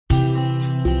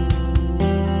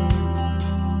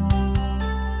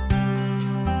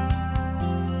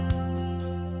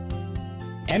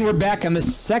And we're back on the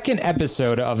second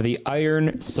episode of the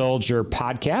Iron Soldier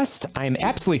podcast. I'm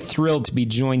absolutely thrilled to be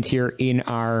joined here in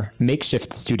our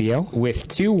makeshift studio with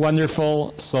two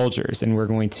wonderful soldiers. And we're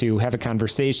going to have a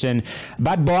conversation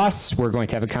about BOSS. We're going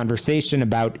to have a conversation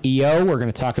about EO. We're going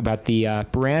to talk about the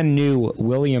brand new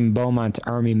William Beaumont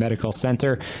Army Medical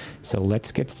Center. So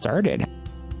let's get started.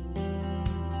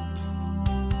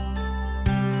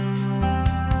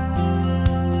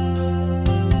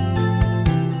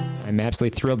 I'm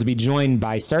absolutely thrilled to be joined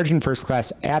by Sergeant First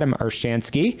Class Adam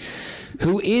Arshansky,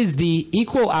 who is the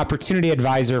Equal Opportunity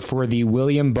Advisor for the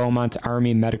William Beaumont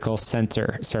Army Medical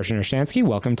Center. Sergeant Arshansky,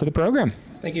 welcome to the program.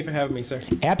 Thank you for having me, sir.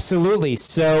 Absolutely.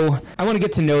 So I want to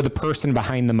get to know the person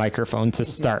behind the microphone to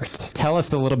start. Tell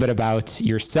us a little bit about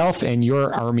yourself and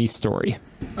your Army story.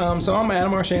 So I'm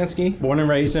Adam Arshansky, born and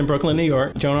raised in Brooklyn, New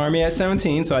York. Joined the Army at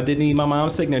 17, so I did need my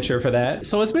mom's signature for that.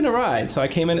 So it's been a ride. So I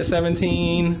came in at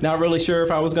 17, not really sure if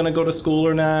I was going to go to school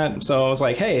or not. So I was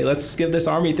like, hey, let's give this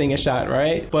Army thing a shot,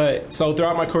 right? But so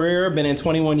throughout my career, I've been in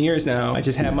 21 years now. I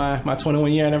just had my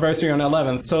 21-year anniversary on the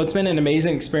 11th. So it's been an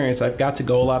amazing experience. I've got to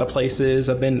go a lot of places.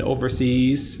 I've been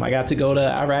overseas. I got to go to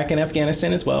Iraq and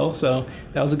Afghanistan as well. So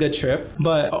that was a good trip.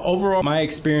 But overall, my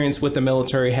experience with the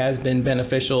military has been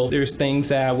beneficial. There's things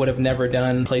that I would have never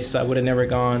done, places I would have never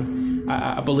gone.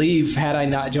 I believe had I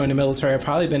not joined the military, I'd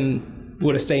probably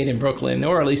would have stayed in Brooklyn,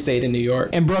 or at least stayed in New York.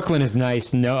 And Brooklyn is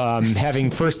nice. No, having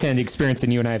firsthand experience,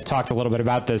 and you and I have talked a little bit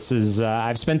about this, is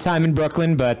I've spent time in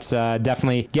Brooklyn, but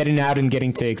definitely getting out and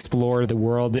getting to explore the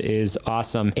world is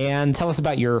awesome. And tell us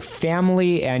about your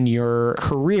family and your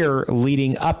career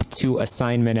leading up to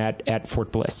assignment at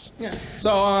Fort Bliss. Yeah.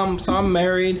 So I'm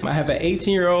married. I have an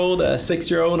 18-year-old, a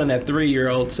 6-year-old, and a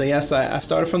 3-year-old. So yes, I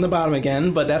started from the bottom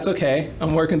again, but that's okay.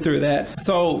 I'm working through that.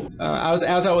 So as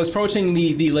I was approaching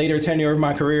the later tenure of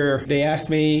my career, they asked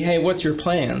me, hey, what's your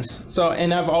plans? So,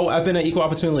 and I've been an equal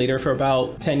opportunity leader for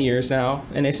about 10 years now.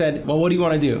 And they said, well, what do you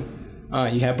want to do?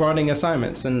 You have broadening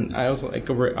assignments. And I was like,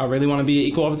 I really want to be an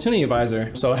equal opportunity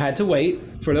advisor. So I had to wait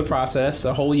for the process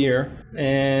a whole year.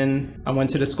 And I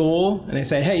went to the school and they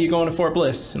said, hey, you're going to Fort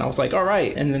Bliss. And I was like, all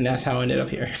right. And then that's how I ended up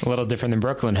here. A little different than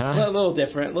Brooklyn, huh? A little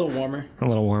different, a little warmer. A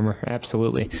little warmer.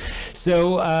 Absolutely.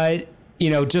 So,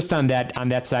 just on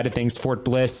that side of things, Fort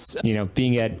Bliss,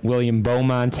 being at William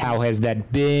Beaumont, how has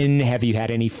that been? Have you had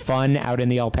any fun out in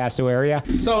the El Paso area?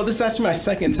 So this is actually my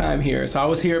second time here. So I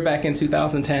was here back in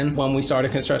 2010 when we started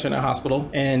construction at the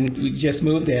hospital, and we just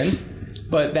moved in.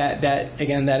 But that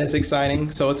is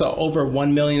exciting. So it's a over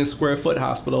 1 million square foot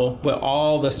hospital with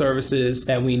all the services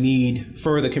that we need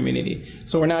for the community.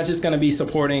 So we're not just going to be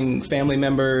supporting family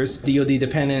members, DoD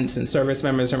dependents, and service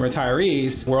members and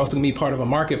retirees. We're also going to be part of a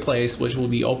marketplace, which will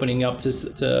be opening up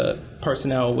to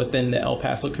personnel within the El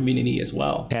Paso community as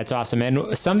well. That's awesome.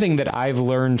 And something that I've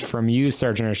learned from you,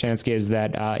 Sergeant Arshansky, is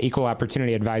that equal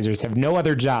opportunity advisors have no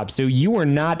other job. So you were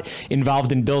not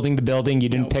involved in building the building. You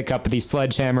didn't pick up the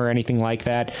sledgehammer or anything like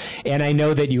that. And I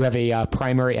know that you have a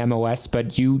primary MOS,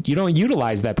 but you don't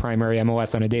utilize that primary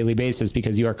MOS on a daily basis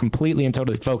because you are completely and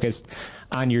totally focused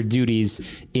on your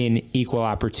duties in equal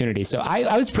opportunity. So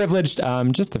I was privileged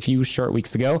just a few short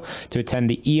weeks ago to attend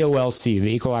the EOLC,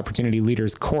 the Equal Opportunity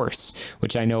Leaders course,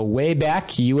 which I know way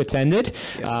back you attended.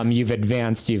 Yes. You've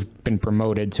advanced, you've been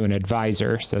promoted to an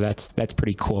advisor. So that's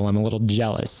pretty cool. I'm a little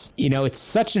jealous. It's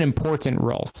such an important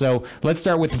role. So let's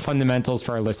start with the fundamentals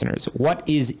for our listeners. What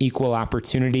is equal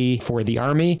opportunity for the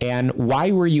Army, and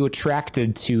why were you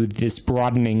attracted to this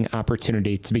broadening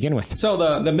opportunity to begin with? So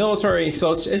the military,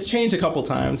 so it's changed a couple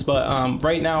times, but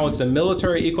right now it's the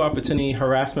Military Equal Opportunity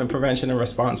Harassment Prevention and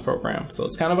Response Program. So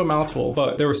it's kind of a mouthful,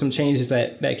 but there were some changes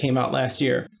that came out last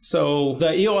year. So the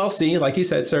EOLC, like you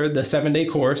said, sir, the 7-day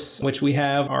course, which we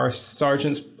have our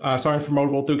sergeant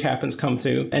promotable through captains come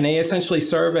to, and they essentially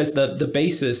serve as the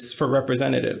basis for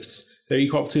representatives. They're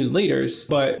equal opportunity leaders,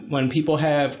 but when people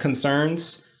have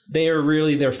concerns, they are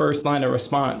really their first line of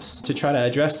response to try to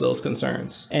address those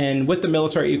concerns. And with the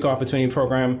Military Equal Opportunity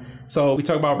Program, so we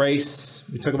talk about race,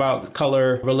 we talk about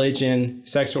color, religion,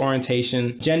 sexual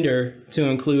orientation, gender, to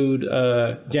include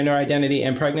gender identity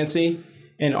and pregnancy,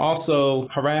 and also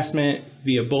harassment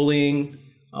via bullying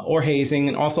or hazing,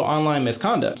 and also online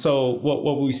misconduct. So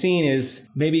what we've seen is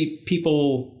maybe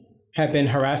people have been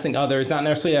harassing others, not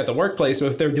necessarily at the workplace,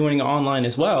 but if they're doing it online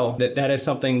as well, that is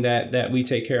something that we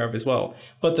take care of as well.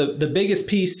 But the biggest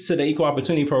piece to the Equal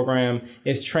Opportunity Program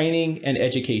is training and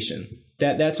education.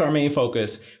 That's our main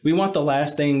focus. We want the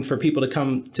last thing for people to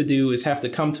come to do is have to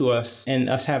come to us and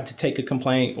us have to take a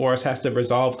complaint or us have to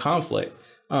resolve conflict.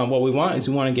 What we want is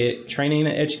we want to get training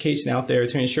and education out there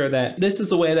to ensure that this is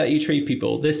the way that you treat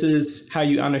people. This is how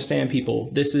you understand people.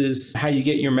 This is how you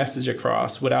get your message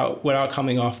across without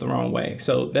coming off the wrong way.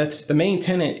 So that's the main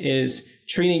tenet, is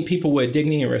treating people with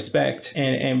dignity and respect,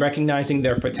 and recognizing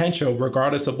their potential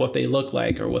regardless of what they look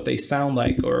like or what they sound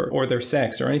like or their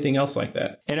sex or anything else like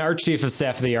that. And our Chief of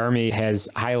Staff of the Army has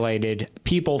highlighted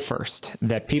people first,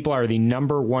 that people are the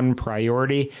number one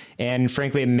priority. And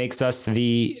frankly, it makes us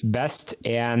the best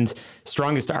and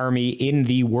strongest Army in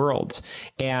the world.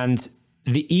 And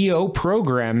the EO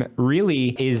program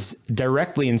really is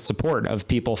directly in support of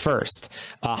people first,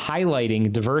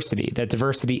 highlighting diversity, that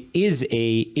diversity is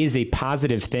a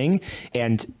positive thing.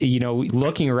 And,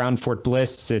 looking around Fort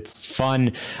Bliss, it's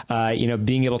fun,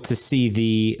 being able to see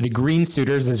the green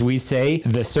suiters, as we say,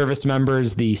 the service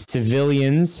members, the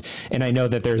civilians. And I know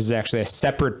that there's actually a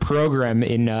separate program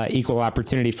in equal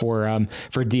opportunity for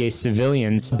DA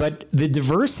civilians. But the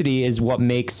diversity is what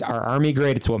makes our Army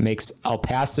great. It's what makes El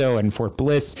Paso and Fort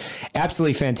Bliss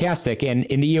absolutely fantastic. And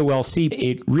in the EOLC,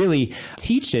 it really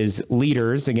teaches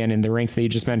leaders, again, in the ranks that you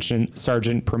just mentioned,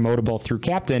 sergeant, promotable through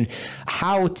captain,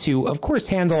 how to, of course,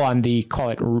 handle on the, call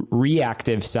it,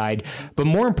 reactive side, but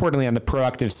more importantly on the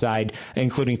proactive side,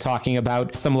 including talking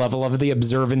about some level of the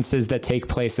observances that take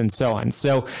place and so on.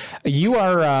 So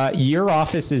your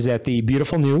office is at the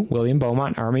beautiful new William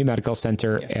Beaumont Army Medical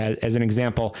Center, yes, as an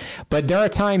example. But there are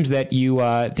times that you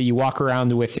walk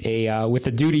around with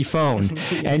a duty phone.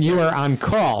 And you are on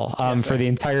call for the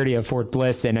entirety of Fort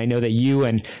Bliss. And I know that you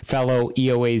and fellow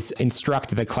EOAs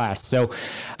instruct the class. So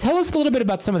tell us a little bit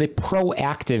about some of the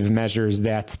proactive measures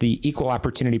that the Equal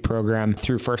Opportunity Program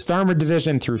through 1st Armored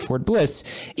Division, through Fort Bliss,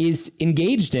 is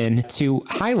engaged in to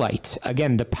highlight,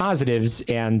 again, the positives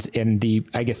and the,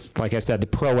 I guess, like I said, the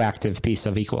proactive piece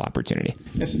of equal opportunity.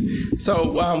 Yes.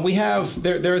 So we have,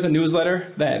 there is a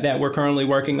newsletter that we're currently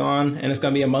working on, and it's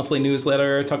going to be a monthly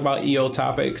newsletter, talk about EO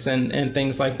topics and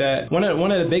things like that. One of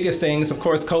the biggest things, of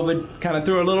course, COVID kind of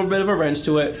threw a little bit of a wrench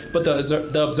to it, but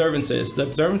the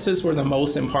observances were the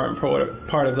most important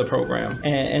part of the program.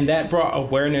 And that brought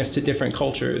awareness to different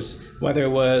cultures, whether it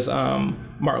was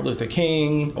Martin Luther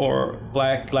King or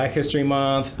Black History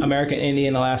Month, American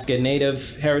Indian, Alaska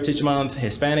Native Heritage Month,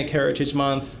 Hispanic Heritage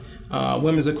Month,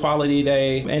 Women's Equality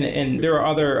Day, and there are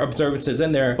other observances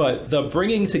in there. But the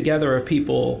bringing together of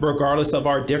people, regardless of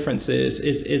our differences,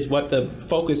 is what the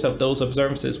focus of those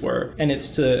observances were. And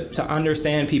it's to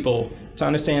understand people, to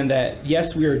understand that,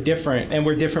 yes, we are different, and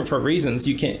we're different for reasons.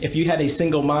 You can't, if you had a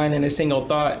single mind and a single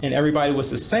thought and everybody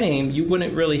was the same, you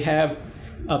wouldn't really have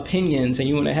opinions and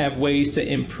you wouldn't have ways to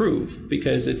improve,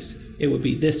 because it would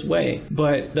be this way.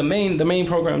 But the main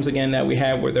programs, again, that we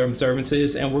have were the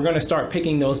observances, and we're going to start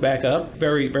picking those back up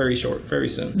very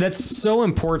soon. That's so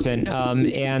important.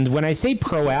 And when I say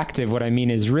proactive, what I mean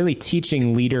is really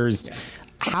teaching leaders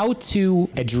how to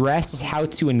address, how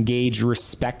to engage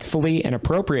respectfully and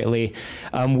appropriately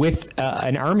with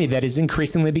an Army that is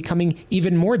increasingly becoming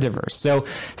even more diverse. So,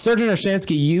 Sergeant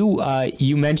Arshansky,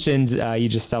 you mentioned you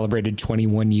just celebrated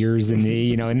 21 years in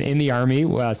the in the Army.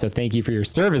 So thank you for your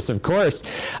service, of course.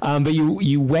 But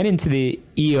you went into the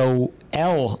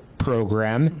EOL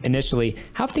program initially.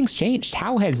 How have things changed?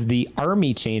 How has the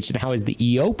Army changed, and how has the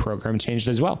EO program changed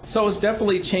as well? So it's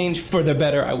definitely changed for the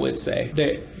better, I would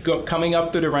say. Coming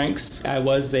up through the ranks, I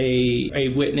was a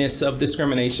witness of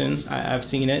discrimination. I've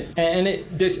seen it. And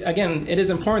it is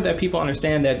important that people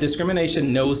understand that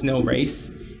discrimination knows no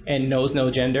race and knows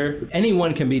no gender.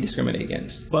 Anyone can be discriminated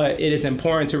against. But it is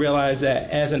important to realize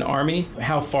that as an Army,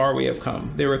 how far we have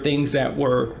come. There were things that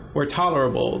were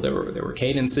tolerable. There were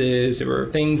cadences. There were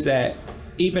things that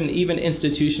even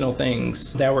institutional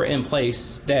things that were in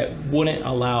place that wouldn't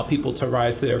allow people to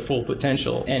rise to their full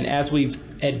potential. And as we've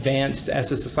advanced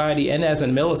as a society and as a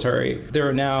military, there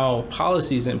are now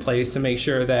policies in place to make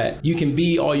sure that you can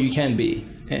be all you can be.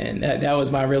 And that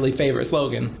was my really favorite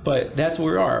slogan. But that's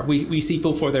where we are. We see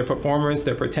people for their performance,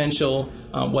 their potential,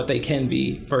 what they can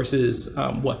be versus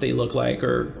what they look like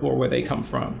or where they come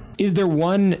from. Is there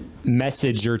one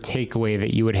message or takeaway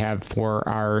that you would have for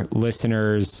our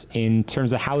listeners in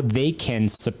terms of how they can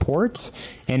support?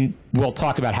 And we'll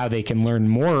talk about how they can learn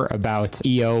more about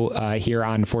EO here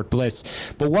on Fort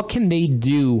Bliss. But what can they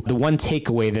do, the one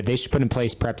takeaway that they should put in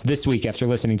place perhaps this week after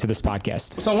listening to this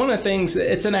podcast? So one of the things,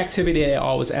 it's an activity I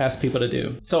always ask people to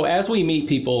do. So as we meet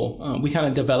people, we kind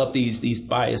of develop these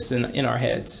biases in our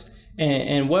heads.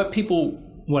 And what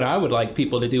I would like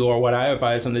people to do, or what I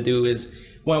advise them to do, is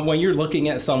when you're looking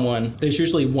at someone, there's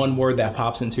usually one word that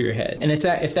pops into your head. And it's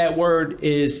that if that word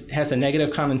has a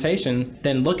negative connotation,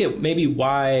 then look at maybe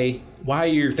why why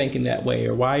you're thinking that way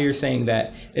or why you're saying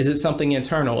that. Is it something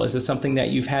internal? Is it something that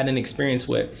you've had an experience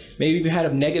with? Maybe you had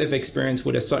a negative experience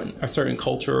with a certain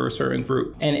culture or a certain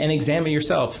group, and examine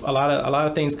yourself. A lot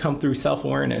of things come through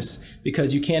self-awareness,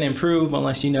 because you can't improve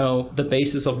unless you know the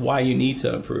basis of why you need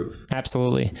to improve.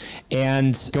 Absolutely.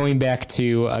 And going back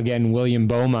to, again, William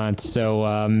Beaumont.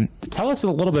 So tell us a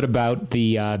little bit about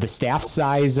the staff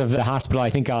size of the hospital. I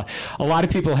think a lot of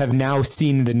people have now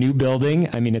seen the new building.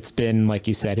 I mean, it's been, like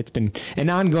you said, it's been an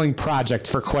ongoing project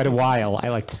for quite a while. I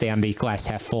like to stay on the glass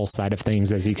half full side of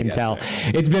things, as you can tell.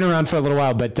 Sir. It's been around for a little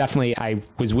while, but definitely I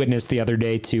was witness the other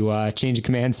day to change of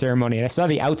command ceremony, and I saw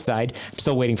the outside. I'm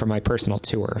still waiting for my personal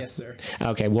tour. Yes, sir.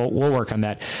 Okay, we'll work on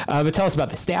that. But tell us about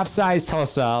the staff size. Tell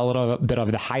us a little bit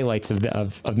of the highlights of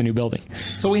the new building.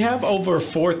 So we have over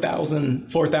 4,000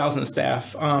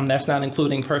 staff. That's not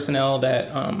including personnel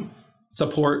that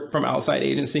support from outside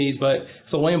agencies. But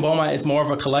so William Beaumont is more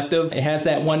of a collective. It has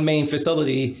that one main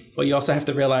facility, but you also have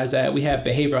to realize that we have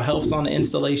behavioral health on the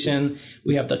installation.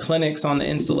 We have the clinics on the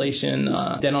installation,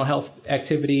 dental health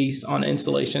activities on the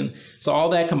installation. So all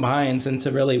that combines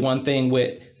into really one thing,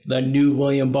 with the new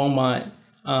William Beaumont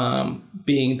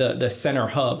being the center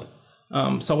hub.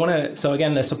 So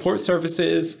again, the support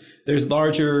services, there's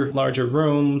larger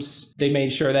rooms. They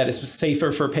made sure that it's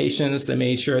safer for patients. They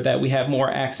made sure that we have more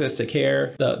access to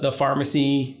care. The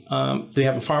pharmacy, they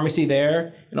have a pharmacy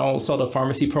there. And also the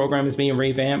pharmacy program is being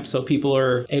revamped, so people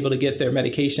are able to get their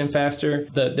medication faster.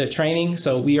 The training,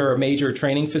 so we are a major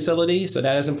training facility, so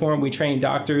that is important. We train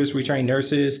doctors, we train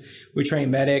nurses, we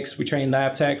train medics, we train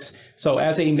lab techs. So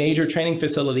as a major training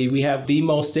facility, we have the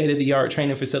most state-of-the-art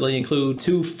training facility, include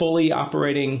 2 fully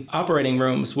operating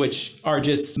rooms, which are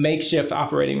just makeshift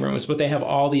operating rooms, but they have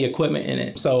all the equipment in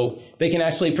it. So they can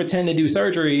actually pretend to do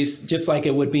surgeries just like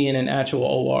it would be in an actual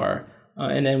OR.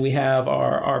 And then we have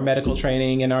our medical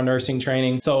training and our nursing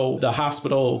training. So the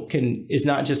hospital is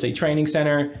not just a training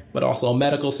center, but also a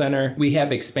medical center. We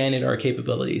have expanded our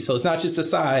capabilities. So it's not just the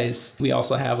size. We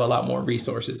also have a lot more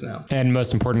resources now. And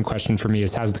most important question for me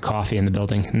is, how's the coffee in the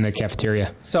building, in the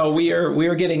cafeteria? So we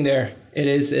are getting there. It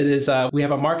is. We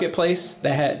have a marketplace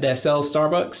that sells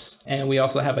Starbucks, and we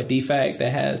also have a DFAC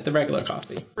that has the regular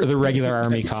coffee. Or the regular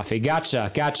Army coffee. Gotcha.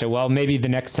 Well, maybe the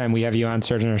next time we have you on,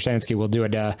 Surgeon Arshansky, we'll do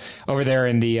it over there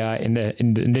in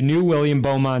the new William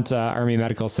Beaumont Army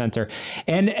Medical Center.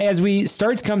 And as we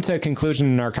start to come to a conclusion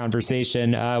in our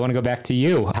conversation, I want to go back to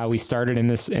you, how we started in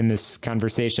this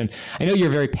conversation. I know you're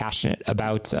very passionate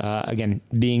about again,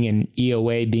 being an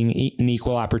EOA, being an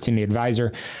equal opportunity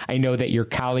advisor. I know that your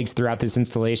colleagues throughout this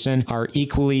installation are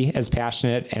equally as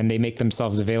passionate, and they make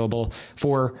themselves available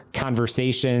for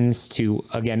conversations to,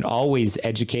 again, always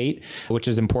educate, which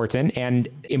is important. And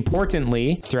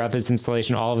importantly, throughout this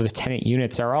installation, all of the tenant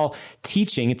units are all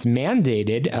teaching. It's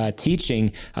mandated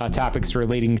teaching topics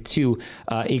relating to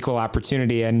equal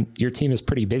opportunity, and your team is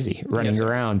pretty busy running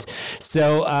around.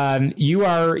 So you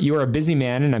are a busy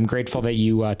man, and I'm grateful that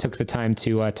you took the time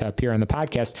to appear on the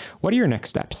podcast. What are your next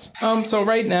steps? So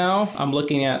right now, I'm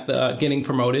looking at getting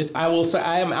promoted. I will say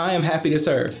I am happy to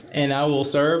serve, and I will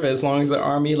serve as long as the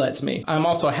Army lets me. I'm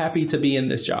also happy to be in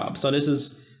this job. So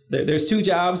there's 2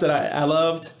 jobs that I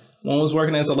loved. One was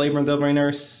working as a labor and delivery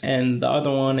nurse, and the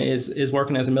other one is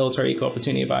working as a military equal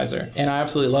opportunity advisor. And I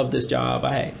absolutely love this job.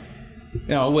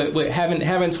 With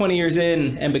having 20 years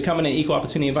in and becoming an equal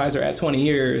opportunity advisor at 20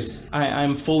 years,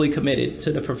 I'm fully committed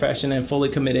to the profession and fully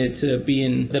committed to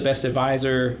being the best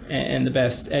advisor and the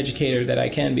best educator that I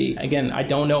can be. Again, I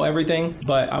don't know everything,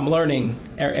 but I'm learning.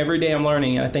 Every day I'm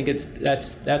learning, and I think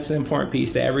that's an important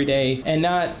piece, that every day, and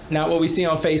not what we see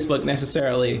on Facebook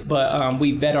necessarily, but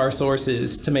we vet our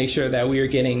sources to make sure that we are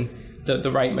getting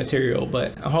the right material.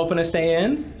 But I'm hoping to stay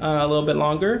in a little bit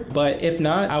longer. But if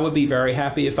not, I would be very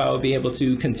happy if I would be able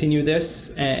to continue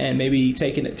this and maybe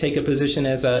take a position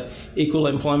as a equal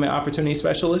employment opportunity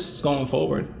specialist going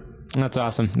forward. That's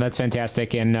awesome. That's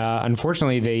fantastic. And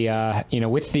unfortunately,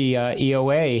 with the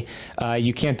EOA,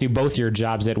 you can't do both your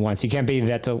jobs at once. You can't be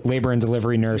that labor and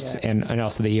delivery nurse and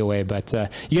also the EOA, but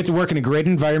you get to work in a great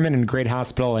environment and a great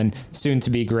hospital, and soon to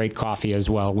be great coffee as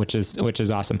well, which is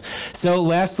awesome. So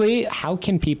lastly, how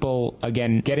can people,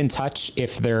 again, get in touch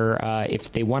if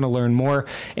they want to learn more?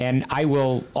 And I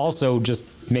will also just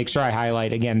make sure I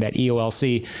highlight again that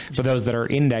EOLC for those that are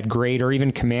in that grade, or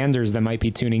even commanders that might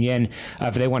be tuning in.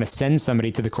 If they want to send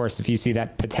somebody to the course, if you see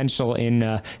that potential in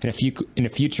a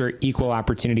future equal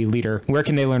opportunity leader, where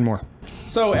can they learn more?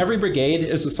 So every brigade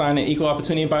is assigned an equal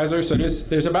opportunity advisor. So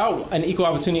there's about an equal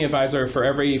opportunity advisor for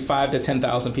every 5 to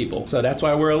 10,000 people. So that's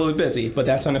why we're a little bit busy, but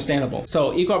that's understandable.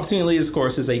 So equal opportunity leaders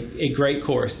course is a great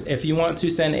course. If you want to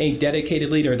send a dedicated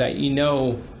leader that you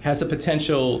know has the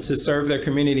potential to serve their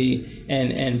community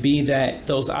and be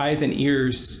those eyes and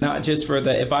ears, not just for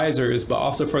the advisors, but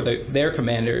also for their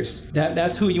commanders,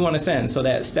 that's who you want to send. So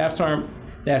that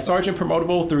that sergeant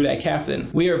promotable through that captain.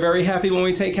 We are very happy when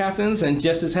we take captains, and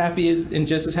just as happy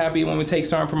when we take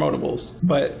sergeant promotables.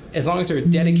 But as long as they're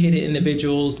dedicated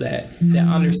individuals that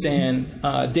understand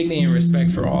dignity and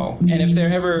respect for all, and if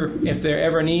they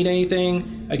ever need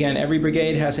anything, again, every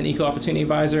brigade has an equal opportunity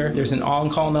advisor. There's an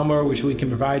on-call number which we can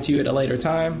provide to you at a later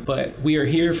time. But we are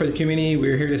here for the community.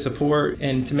 We're here to support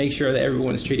and to make sure that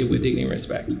everyone is treated with dignity and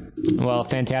respect. Well,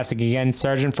 fantastic. Again,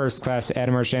 Sergeant First Class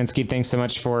Adam Arshansky, thanks so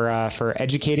much for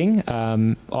educating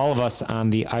all of us on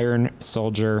the Iron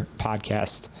Soldier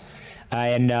podcast.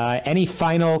 And any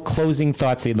final closing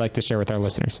thoughts that you'd like to share with our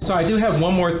listeners? So I do have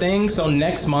one more thing. So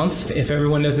next month, if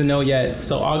everyone doesn't know yet,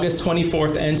 so August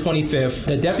 24th and 25th,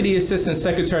 the Deputy Assistant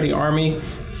Secretary of the Army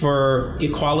for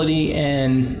Equality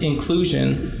and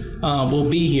Inclusion will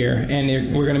be here,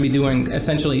 and we're going to be doing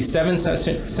essentially 7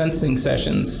 sensing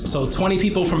sessions. So 20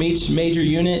 people from each major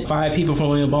unit, 5 people from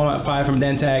William Beaumont, 5 from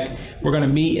Dentac. We're going to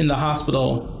meet in the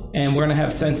hospital, and we're going to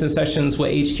have sensing sessions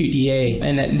with HQDA.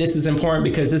 And this is important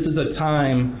because this is a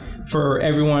time for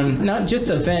everyone, not just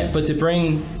to vent, but to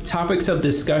bring topics of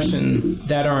discussion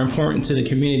that are important to the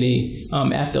community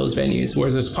at those venues,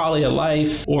 where there's quality of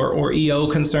life or EO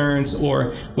concerns or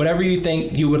whatever you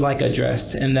think you would like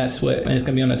addressed. And it's going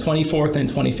to be on the 24th and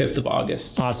 25th of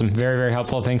August. Awesome. Very, very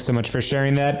helpful. Thanks so much for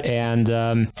sharing that.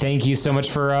 And thank you so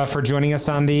much for joining us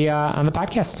on the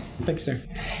podcast. Thanks, sir.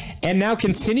 And now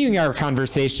continuing our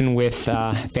conversation with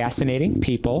fascinating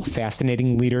people,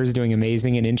 fascinating leaders doing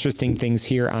amazing and interesting things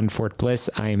here on Fort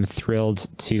Bliss, I am thrilled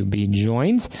to be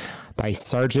joined by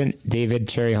Sergeant David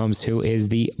Cherryholmes, who is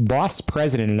the boss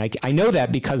president. And I know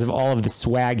that because of all of the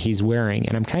swag he's wearing,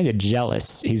 and I'm kind of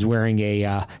jealous. He's wearing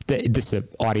this is an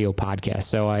audio podcast,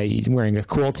 so he's wearing a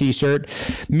cool t-shirt,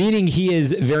 meaning he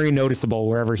is very noticeable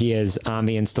wherever he is on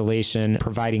the installation,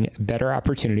 providing better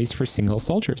opportunities for single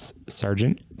soldiers.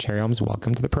 Sergeant Cherryholmes,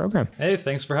 welcome to the program. Hey,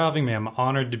 thanks for having me. I'm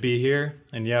honored to be here.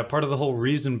 And yeah, part of the whole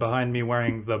reason behind me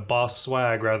wearing the boss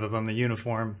swag rather than the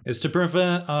uniform is to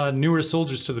prevent newer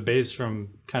soldiers to the base from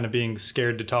kind of being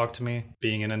scared to talk to me,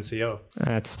 being an NCO.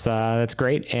 That's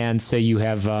great. And so you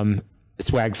have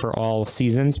swag for all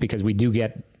seasons, because we do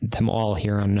get them all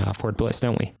here on Fort Bliss,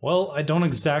 don't we? Well, I don't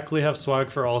exactly have swag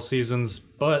for all seasons,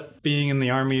 but being in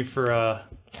the Army for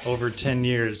over 10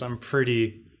 years, I'm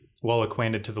pretty well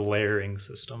acquainted to the layering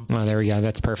system. Oh, there we go.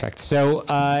 That's perfect. So,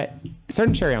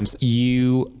 Sergeant Cherryholmes,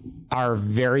 you are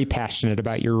very passionate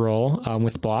about your role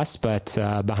with Boss, but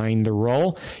behind the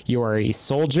role, you are a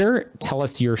soldier. Tell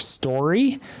us your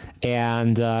story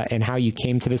and how you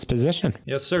came to this position.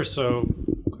 Yes, sir. So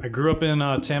I grew up in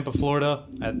Tampa, Florida.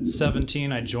 At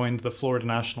 17, I joined the Florida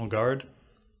National Guard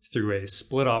through a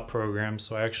split-op program.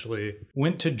 So I actually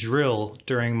went to drill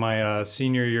during my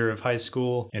senior year of high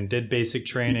school and did basic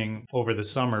training over the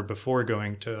summer before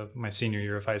going to my senior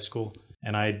year of high school.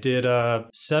 And I did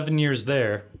 7 years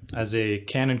there as a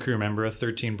cannon crew member of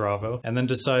 13 Bravo, and then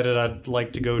decided I'd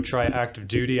like to go try active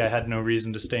duty. I had no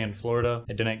reason to stay in Florida.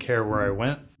 I didn't care where I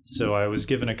went. So I was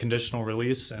given a conditional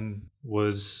release, and it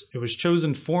was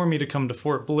chosen for me to come to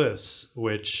Fort Bliss,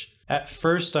 which at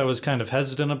first I was kind of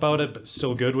hesitant about it, but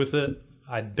still good with it.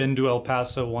 I'd been to El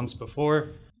Paso once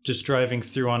before, just driving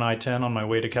through on I-10 on my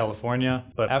way to California.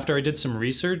 But after I did some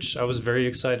research, I was very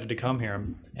excited to come here.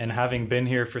 And having been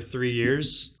here for 3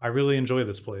 years, I really enjoy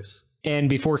this place. And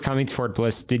before coming to Fort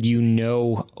Bliss, did you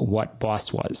know what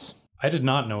Boss was? I did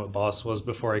not know what Boss was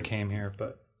before I came here,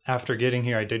 but after getting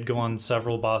here, I did go on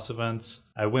several Boss events.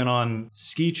 I went on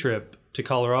ski trip to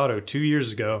Colorado 2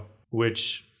 years ago,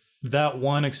 which that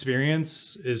one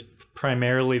experience is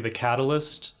primarily the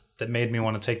catalyst that made me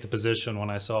want to take the position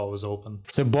when I saw it was open.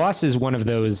 So Boss is one of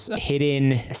those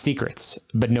hidden secrets,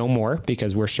 but no more,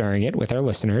 because we're sharing it with our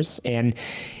listeners. And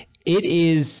It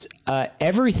is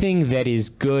everything that is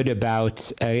good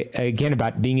about, again,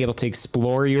 about being able to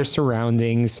explore your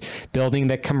surroundings, building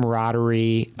the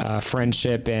camaraderie,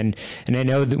 friendship. And I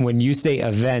know that when you say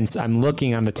events, I'm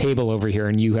looking on the table over here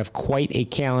and you have quite a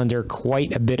calendar,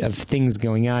 quite a bit of things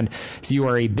going on. So you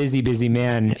are a busy, busy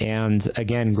man. And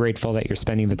again, grateful that you're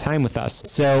spending the time with us.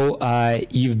 So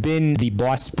you've been the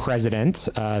boss president.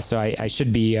 So I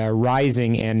should be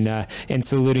rising and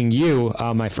saluting you,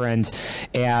 my friend.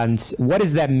 And what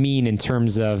does that mean in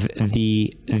terms of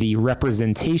the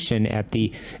representation at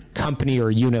the company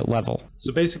or unit level?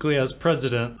 So basically, as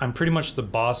president, I'm pretty much the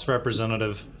boss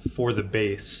representative for the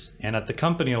base. And at the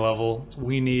company level,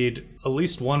 we need at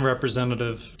least one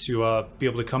representative to be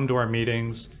able to come to our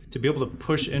meetings, to be able to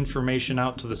push information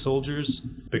out to the soldiers,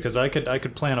 because I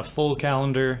could plan a full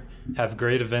calendar, have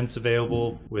great events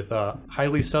available with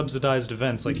highly subsidized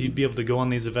events. Like, you'd be able to go on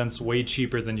these events way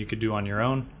cheaper than you could do on your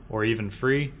own, or even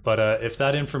free. But if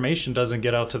that information doesn't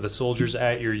get out to the soldiers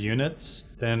at your units,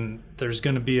 then there's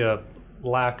going to be a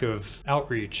lack of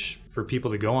outreach for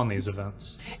people to go on these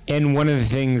events. And one of the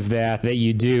things that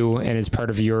you do, and as part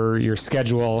of your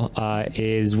schedule,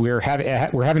 is we're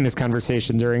having this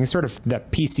conversation during sort of the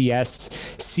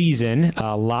PCS season.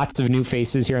 Lots of new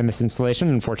faces here in this installation.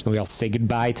 Unfortunately, we all say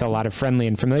goodbye to a lot of friendly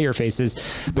and familiar faces,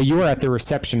 but you are at the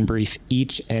reception brief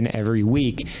each and every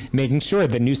week, making sure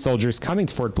that new soldiers coming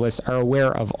to Fort Bliss are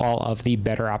aware of all of the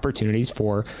better opportunities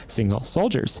for single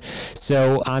soldiers.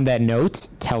 So on that note,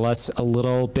 tell us a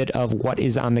little bit of what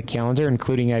is on the calendar,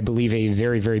 including, I believe, a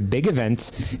very, very big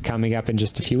event coming up in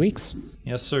just a few weeks.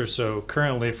 Yes, sir. So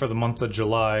currently for the month of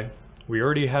July, we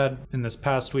already had in this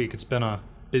past week, it's been a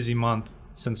busy month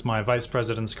since my vice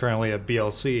president's currently at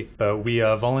BLC, but we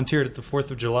volunteered at the 4th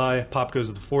of July Pop Goes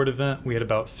to the Fort event. We had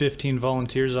about 15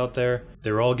 volunteers out there.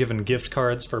 They were all given gift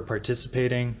cards for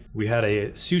participating. We had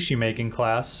a sushi making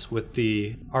class with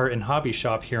the art and hobby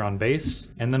shop here on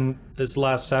base. And then this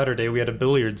last Saturday, we had a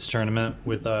billiards tournament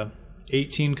with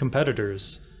 18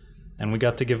 competitors, and we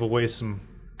got to give away some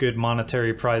good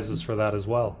monetary prizes for that as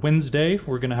well. Wednesday,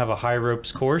 we're going to have a high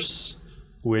ropes course,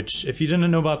 which, if you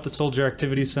didn't know about the Soldier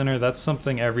Activity Center, that's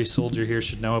something every soldier here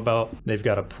should know about. They've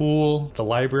got a pool, the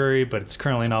library, but it's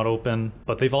currently not open.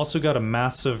 But they've also got a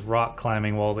massive rock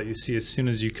climbing wall that you see as soon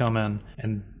as you come in.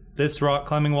 And this rock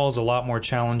climbing wall is a lot more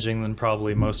challenging than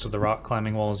probably most of the rock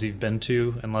climbing walls you've been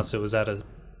to, unless it was at a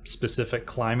specific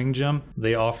climbing gym.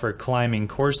 They offer climbing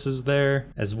courses there,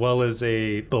 as well as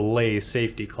a belay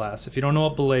safety class. If you don't know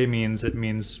what belay means, it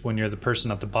means when you're the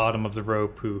person at the bottom of the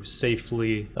rope who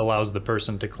safely allows the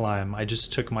person to climb. I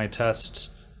just took my test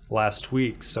last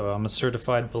week, so I'm a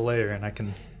certified belayer, and I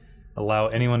can allow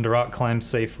anyone to rock climb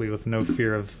safely with no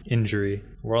fear of injury.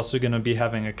 We're also going to be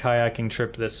having a kayaking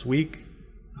trip this week,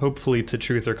 hopefully to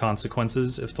Truth or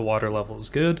Consequences if the water level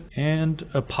is good, and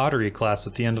a pottery class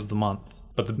at the end of the month.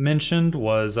 But the mentioned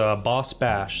was Boss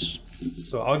Bash.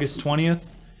 So August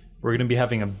 20th, we're going to be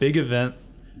having a big event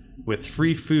with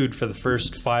free food for the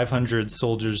first 500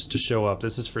 soldiers to show up.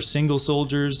 This is for single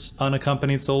soldiers,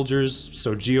 unaccompanied soldiers,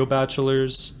 so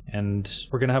geo-bachelors, and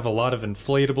we're going to have a lot of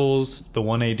inflatables. The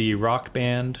 1AD rock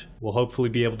band will hopefully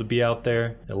be able to be out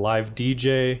there, a live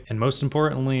DJ, and most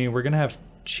importantly, we're going to have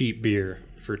cheap beer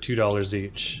for $2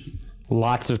 each.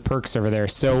 Lots of perks over there.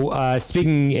 So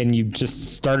speaking, and you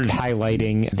just started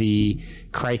highlighting the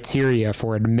criteria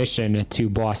for admission to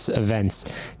boss events.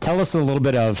 Tell us a little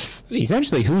bit of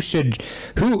essentially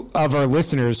who of our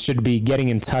listeners should be getting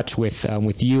in touch with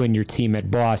you and your team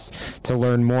at Boss to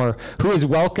learn more. Who is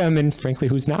welcome and frankly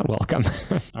who's not welcome.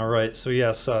 All right. So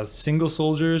yes, single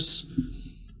soldiers,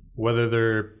 whether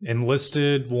they're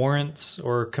enlisted, warrants,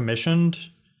 or commissioned.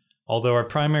 Although our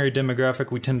primary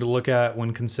demographic we tend to look at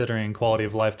when considering quality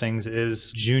of life things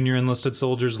is junior enlisted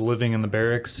soldiers living in the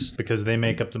barracks, because they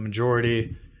make up the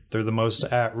majority. They're the most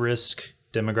at-risk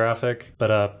demographic.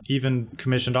 But even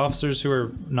commissioned officers who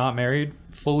are not married,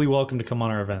 fully welcome to come on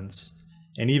our events.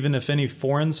 And even if any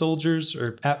foreign soldiers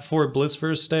are at Fort Bliss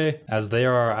for a stay, as they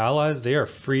are our allies, they are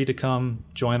free to come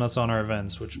join us on our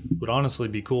events, which would honestly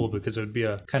be cool because it would be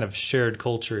a kind of shared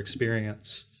culture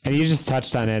experience. And you just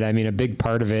touched on it. I mean, a big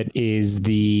part of it is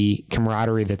the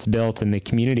camaraderie that's built and the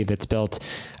community that's built,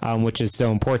 which is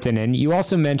so important. And you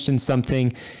also mentioned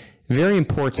something very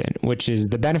important, which is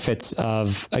the benefits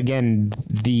of, again,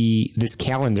 this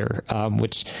calendar,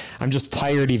 which I'm just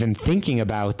tired even thinking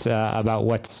about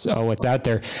what's out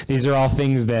there. These are all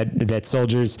things that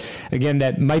soldiers, again,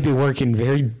 that might be working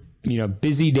very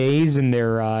busy days in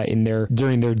their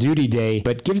during their duty day,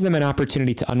 but gives them an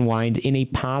opportunity to unwind in a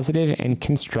positive and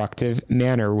constructive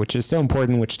manner, which is so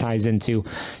important, which ties into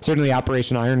certainly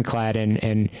Operation Ironclad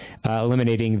and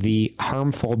eliminating the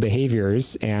harmful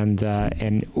behaviors and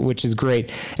which is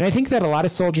great. And I think that a lot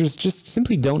of soldiers just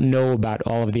simply don't know about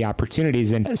all of the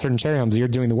opportunities. And Sergeant Cherryholmes, you're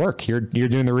doing the work. You're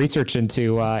doing the research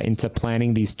into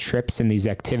planning these trips and these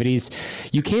activities.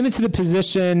 You came into the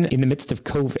position in the midst of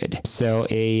COVID, so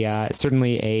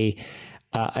certainly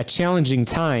a challenging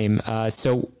time.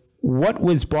 So what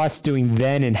was Boss doing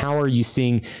then, and how are you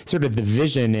seeing sort of the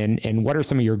vision, and what are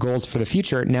some of your goals for the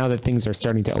future now that things are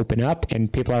starting to open up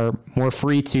and people are more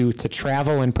free to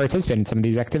travel and participate in some of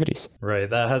these activities? Right.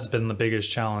 That has been the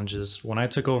biggest challenge. Is when I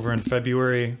took over in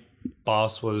February,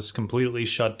 Boss was completely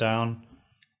shut down.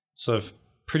 So I've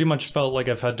pretty much felt like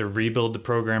I've had to rebuild the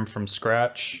program from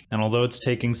scratch. And although it's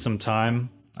taking some time,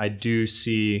 I do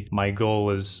see my goal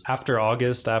is after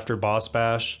August, after Boss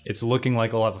Bash, it's looking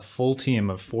like I'll have a full team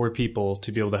of 4 people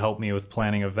to be able to help me with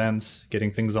planning events,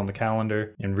 getting things on the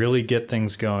calendar, and really get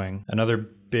things going. Another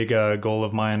big goal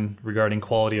of mine regarding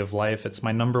quality of life, it's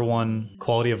my number one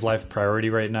quality of life priority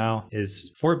right now,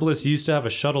 is Fort Bliss used to have a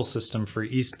shuttle system for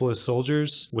East Bliss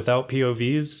soldiers without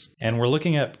POVs, and we're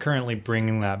looking at currently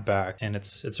bringing that back, and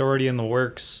it's already in the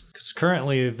works, because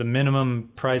currently the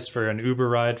minimum price for an Uber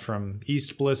ride from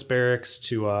East Bliss Barracks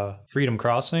to Freedom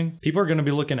Crossing, people are going to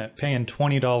be looking at paying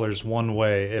 $20 one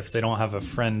way if they don't have a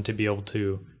friend to be able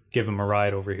to give them a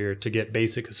ride over here to get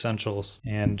basic essentials.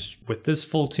 And with this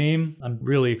full team, I'm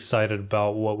really excited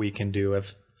about what we can do.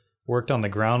 I've worked on the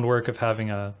groundwork of having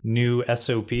a new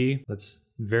SOP that's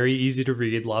very easy to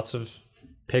read, lots of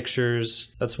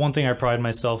pictures. That's one thing I pride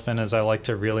myself in, is I like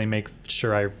to really make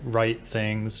sure I write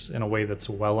things in a way that's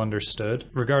well understood.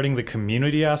 Regarding the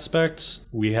community aspect,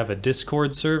 we have a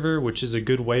Discord server, which is a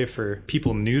good way for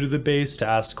people new to the base to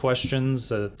ask questions.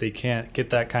 They can't get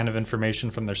that kind of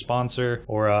information from their sponsor,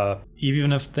 or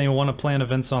even if they want to plan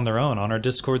events on their own. On our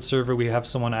Discord server, we have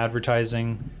someone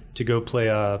advertising to go play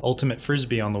Ultimate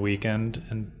Frisbee on the weekend,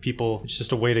 and people, it's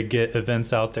just a way to get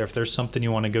events out there. If there's something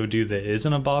you want to go do that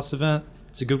isn't a Boss event,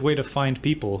 it's a good way to find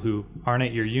people who aren't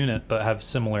at your unit but have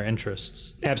similar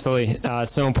interests. Absolutely.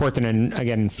 So important, and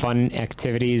again, fun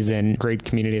activities and great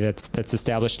community that's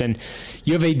established. And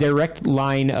you have a direct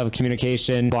line of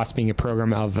communication, Boss being a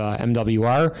program of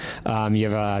MWR. You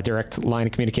have a direct line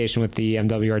of communication with the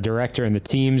MWR director and the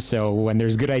team. So when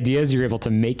there's good ideas, you're able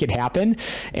to make it happen.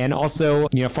 And also,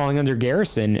 falling under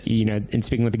Garrison, in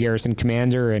speaking with the Garrison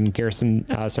commander and Garrison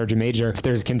Sergeant Major, if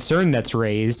there's a concern that's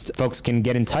raised, folks can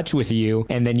get in touch with you,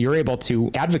 and then you're able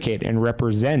to advocate and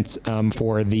represent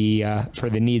for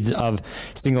the needs of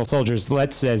single soldiers.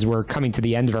 As we're coming to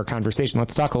the end of our conversation,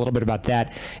 let's talk a little bit about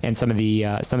that and some of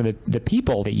the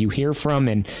people that you hear from,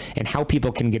 and how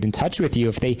people can get in touch with you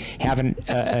if they have an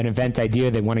event idea,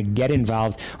 they want to get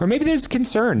involved, or maybe there's a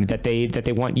concern that they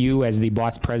want you as the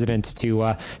Boss president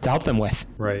to help them with.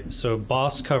 Right. So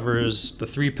Boss covers the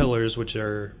 3 pillars, which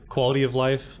are quality of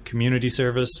life, community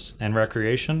service, and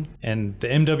recreation. And the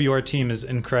MWR team is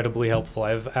incredibly helpful. I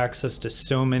have access to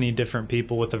so many different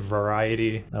people with a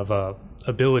variety of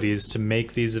abilities to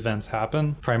make these events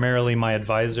happen. Primarily my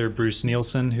advisor, Bruce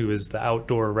Nielsen, who is the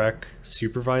outdoor rec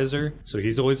supervisor. So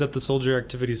he's always at the Soldier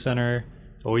Activity Center,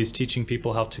 always teaching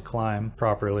people how to climb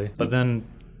properly. But then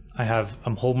I have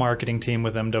a whole marketing team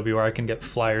with MWR. I can get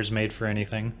flyers made for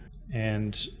anything.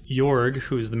 And Jorg,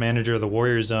 who is the manager of the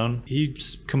Warrior Zone,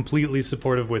 he's completely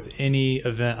supportive with any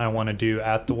event I want to do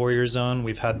at the Warrior Zone.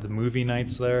 We've had the movie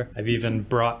nights there. I've even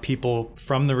brought people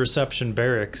from the reception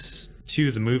barracks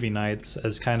to the movie nights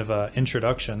as kind of an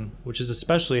introduction, which is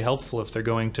especially helpful if they're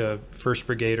going to 1st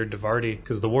Brigade or DeVarty,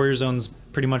 because the Warrior Zone's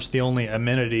pretty much the only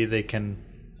amenity they can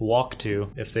walk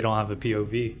to if they don't have a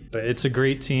POV. But it's a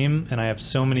great team, and I have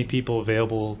so many people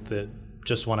available that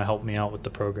just want to help me out with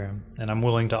the program, and I'm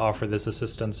willing to offer this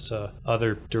assistance to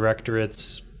other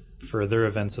directorates for their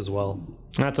events as well.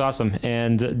 That's awesome.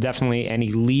 And definitely any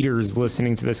leaders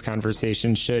listening to this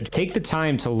conversation should take the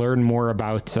time to learn more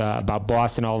about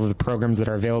Boss and all of the programs that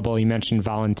are available. You mentioned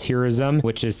volunteerism,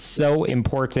 which is so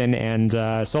important,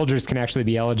 and soldiers can actually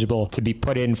be eligible to be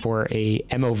put in for a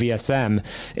MOVSM,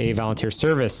 a volunteer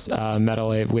service medal,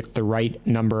 with the right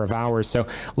number of hours. So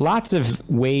lots of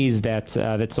ways that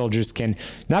soldiers can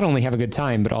not only have a good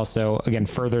time, but also, again,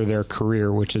 further their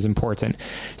career, which is important.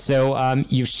 So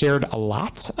you've shared a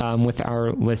lot with our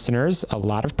listeners, a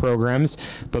lot of programs,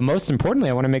 but most importantly,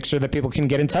 I want to make sure that people can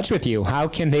get in touch with you. How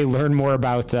can they learn more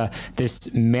about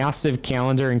this massive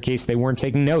calendar in case they weren't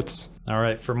taking notes? All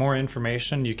right. For more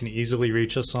information, you can easily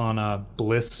reach us on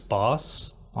Bliss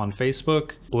Boss on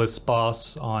Facebook, Bliss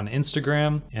Boss on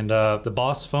Instagram, and the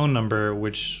Boss phone number,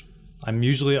 which I'm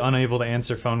usually unable to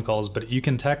answer phone calls, but you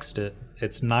can text it.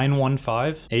 It's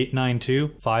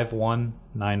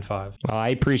 915-892-5195. Well, I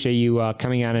appreciate you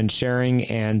coming on and sharing,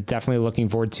 and definitely looking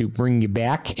forward to bringing you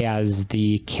back as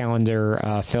the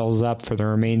calendar fills up for the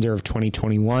remainder of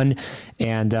 2021.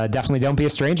 And definitely don't be a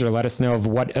stranger. Let us know of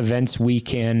what events we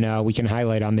can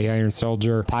highlight on the Iron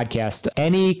Soldier podcast.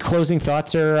 Any closing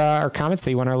thoughts or comments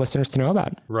that you want our listeners to know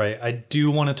about? Right. I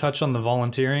do want to touch on the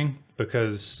volunteering,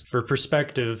 because for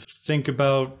perspective, think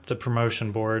about the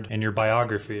promotion board and your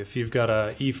biography. If you've got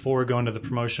a E4 going to the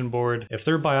promotion board, if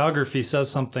their biography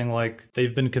says something like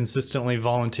they've been consistently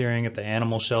volunteering at the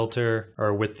animal shelter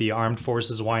or with the Armed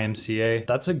Forces YMCA,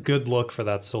 that's a good look for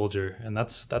that soldier. And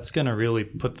that's going to really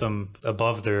put them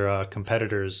above their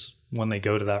competitors when they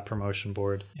go to that promotion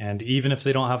board. And even if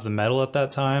they don't have the medal at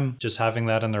that time, just having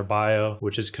that in their bio,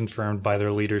 which is confirmed by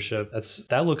their leadership,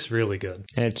 that looks really good.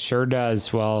 It sure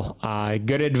does. Well,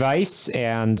 good advice.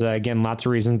 And again, lots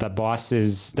of reasons that Boss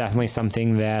is definitely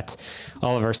something that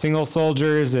all of our single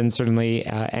soldiers and certainly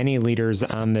any leaders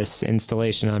on this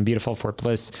installation on beautiful Fort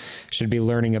Bliss should be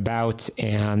learning about.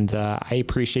 And I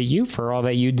appreciate you for all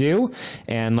that you do.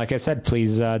 And like I said,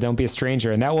 please don't be a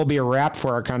stranger. And that will be a wrap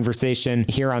for our conversation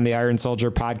here on the Iron Soldier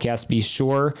podcast. Be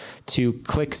sure to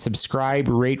click subscribe,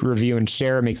 rate, review, and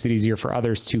share. It makes it easier for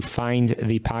others to find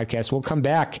the podcast. We'll come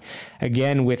back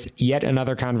again with yet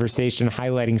another conversation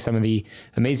highlighting some of the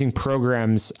amazing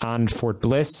programs on Fort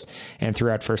Bliss and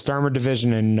throughout 1st Armored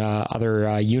Division and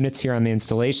other units here on the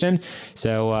installation.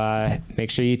 So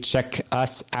make sure you check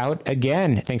us out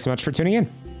again. Thanks so much for tuning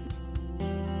in.